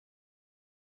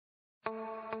The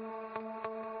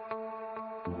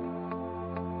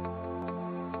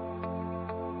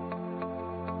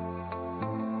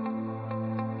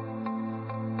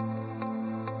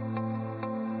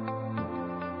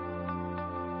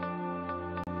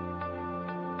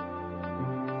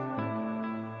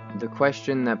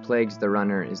question that plagues the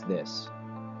runner is this: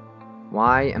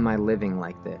 why am I living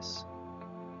like this?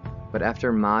 But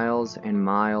after miles and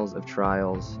miles of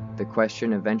trials, the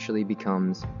question eventually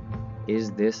becomes,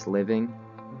 is this living?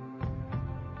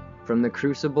 From the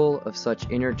crucible of such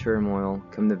inner turmoil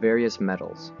come the various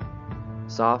metals,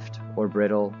 soft or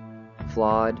brittle,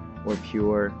 flawed or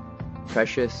pure,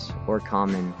 precious or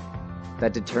common,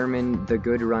 that determine the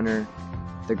good runner,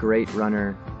 the great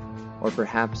runner, or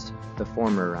perhaps the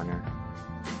former runner.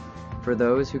 For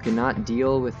those who cannot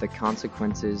deal with the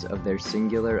consequences of their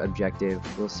singular objective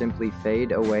will simply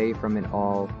fade away from it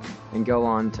all and go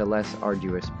on to less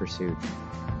arduous pursuit.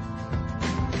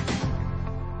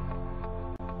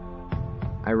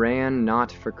 I ran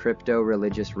not for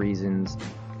crypto-religious reasons,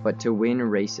 but to win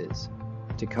races,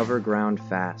 to cover ground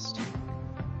fast.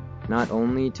 Not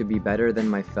only to be better than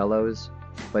my fellows,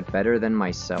 but better than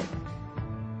myself.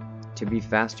 To be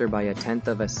faster by 1/10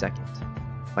 of a second,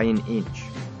 by an inch,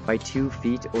 by 2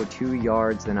 feet or 2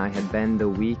 yards than I had been the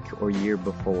week or year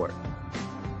before.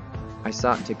 I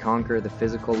sought to conquer the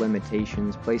physical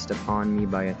limitations placed upon me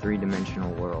by a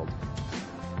 3-dimensional world.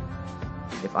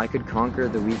 If I could conquer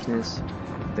the weakness,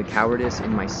 the cowardice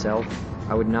in myself,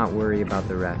 I would not worry about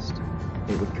the rest.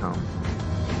 It would come.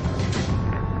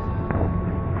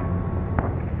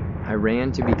 I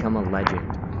ran to become a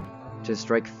legend, to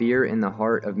strike fear in the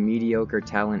heart of mediocre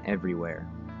talent everywhere,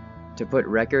 to put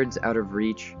records out of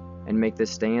reach and make the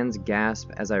stands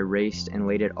gasp as I raced and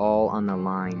laid it all on the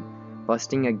line,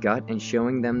 busting a gut and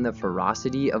showing them the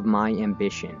ferocity of my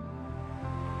ambition.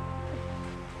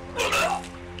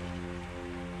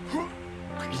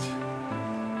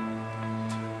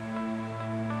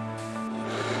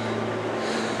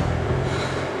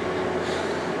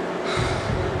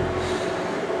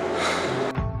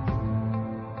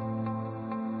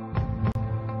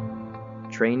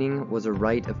 Training was a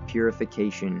rite of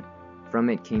purification. From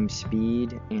it came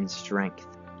speed and strength.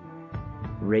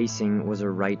 Racing was a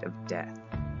rite of death.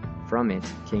 From it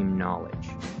came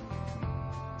knowledge.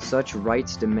 Such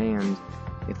rites demand,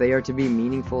 if they are to be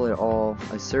meaningful at all,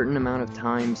 a certain amount of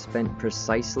time spent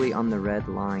precisely on the red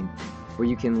line, where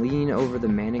you can lean over the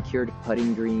manicured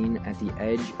putting green at the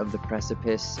edge of the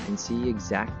precipice and see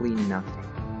exactly nothing.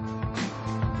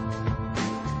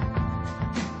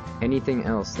 Anything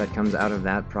else that comes out of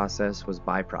that process was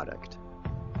byproduct.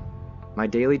 My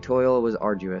daily toil was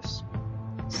arduous,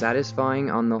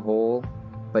 satisfying on the whole,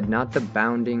 but not the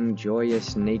bounding,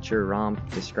 joyous nature romp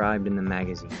described in the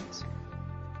magazines.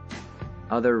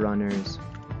 Other runners,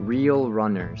 real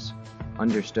runners,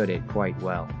 understood it quite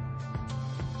well.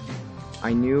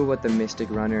 I knew what the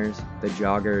mystic runners, the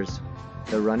joggers,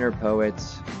 the runner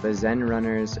poets, the Zen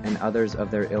runners, and others of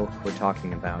their ilk were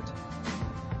talking about.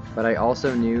 But I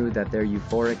also knew that their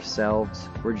euphoric selves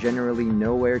were generally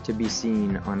nowhere to be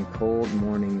seen on cold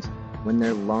mornings when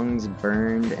their lungs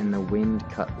burned and the wind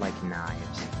cut like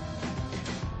knives.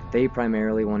 They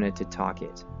primarily wanted to talk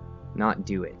it, not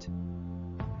do it.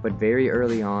 But very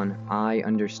early on, I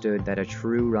understood that a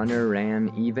true runner ran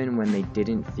even when they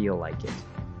didn't feel like it,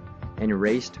 and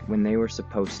raced when they were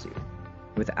supposed to,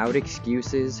 without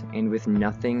excuses and with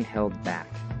nothing held back.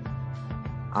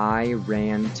 I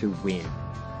ran to win.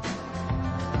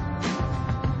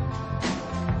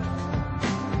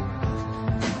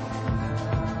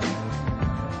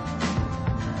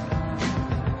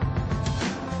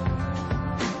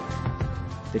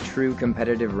 The true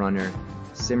competitive runner,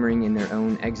 simmering in their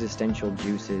own existential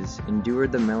juices,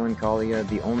 endured the melancholia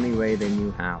the only way they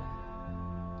knew how,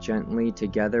 gently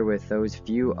together with those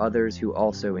few others who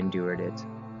also endured it,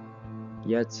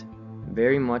 yet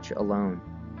very much alone.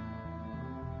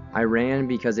 I ran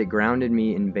because it grounded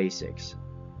me in basics.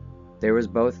 There was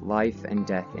both life and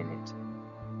death in it.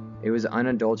 It was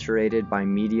unadulterated by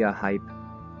media hype,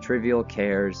 trivial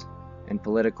cares, and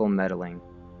political meddling.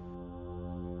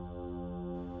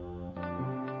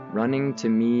 Running to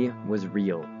me was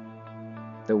real.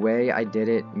 The way I did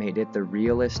it made it the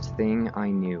realest thing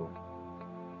I knew.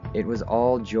 It was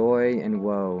all joy and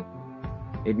woe.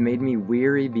 It made me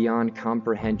weary beyond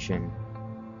comprehension,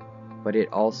 but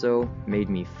it also made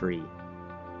me free.